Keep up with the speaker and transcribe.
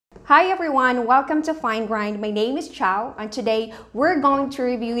Hi everyone, welcome to Fine Grind. My name is Chow and today we're going to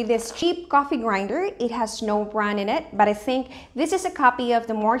review this cheap coffee grinder. It has no brand in it, but I think this is a copy of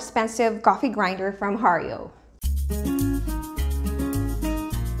the more expensive coffee grinder from Hario.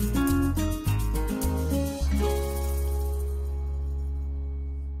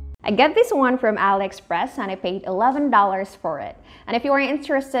 I get this one from Aliexpress and I paid $11 for it. And if you are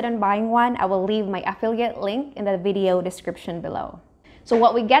interested in buying one, I will leave my affiliate link in the video description below. So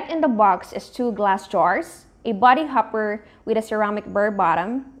what we get in the box is 2 glass jars, a body hopper with a ceramic Burr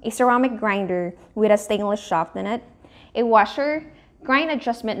bottom, a ceramic grinder with a stainless shaft in it, a washer, grind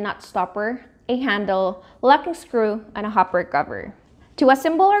adjustment nut stopper, a handle, locking screw, and a hopper cover. To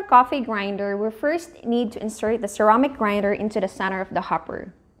assemble our coffee grinder, we first need to insert the ceramic grinder into the center of the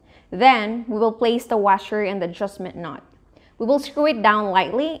hopper. Then, we will place the washer and the adjustment nut. We will screw it down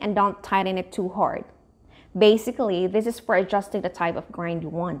lightly and don't tighten it too hard. Basically, this is for adjusting the type of grind you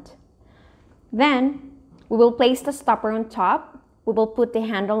want. Then, we will place the stopper on top. We will put the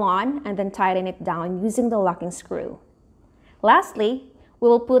handle on and then tighten it down using the locking screw. Lastly, we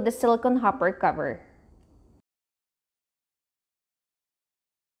will put the silicone hopper cover.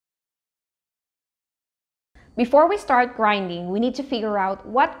 Before we start grinding, we need to figure out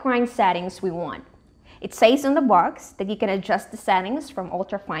what grind settings we want. It says on the box that you can adjust the settings from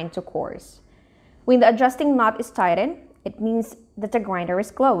ultrafine to coarse. When the adjusting nut is tightened, it means that the grinder is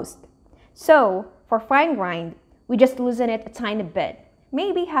closed. So, for fine grind, we just loosen it a tiny bit,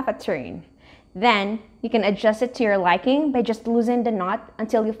 maybe half a turn. Then, you can adjust it to your liking by just loosening the nut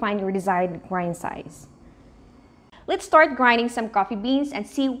until you find your desired grind size. Let's start grinding some coffee beans and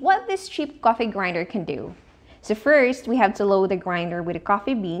see what this cheap coffee grinder can do. So first, we have to load the grinder with the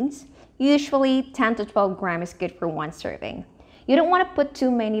coffee beans. Usually, 10 to 12 grams is good for one serving. You don't want to put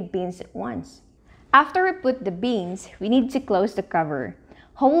too many beans at once. After we put the beans, we need to close the cover.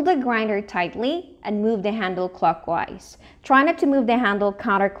 Hold the grinder tightly and move the handle clockwise. Try not to move the handle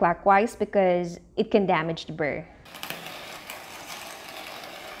counterclockwise because it can damage the burr.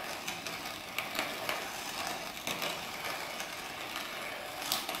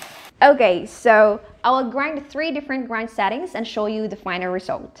 Okay, so I will grind 3 different grind settings and show you the final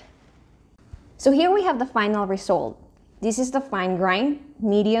result. So here we have the final result. This is the fine grind,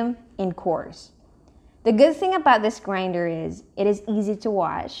 medium, and coarse. The good thing about this grinder is it is easy to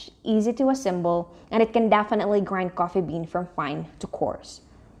wash, easy to assemble, and it can definitely grind coffee bean from fine to coarse.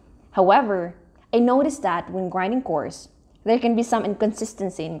 However, I noticed that when grinding coarse, there can be some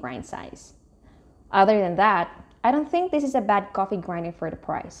inconsistency in grind size. Other than that, I don't think this is a bad coffee grinder for the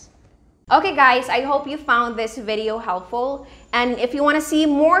price. Okay guys, I hope you found this video helpful. And if you want to see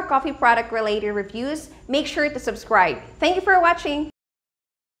more coffee product related reviews, make sure to subscribe. Thank you for watching.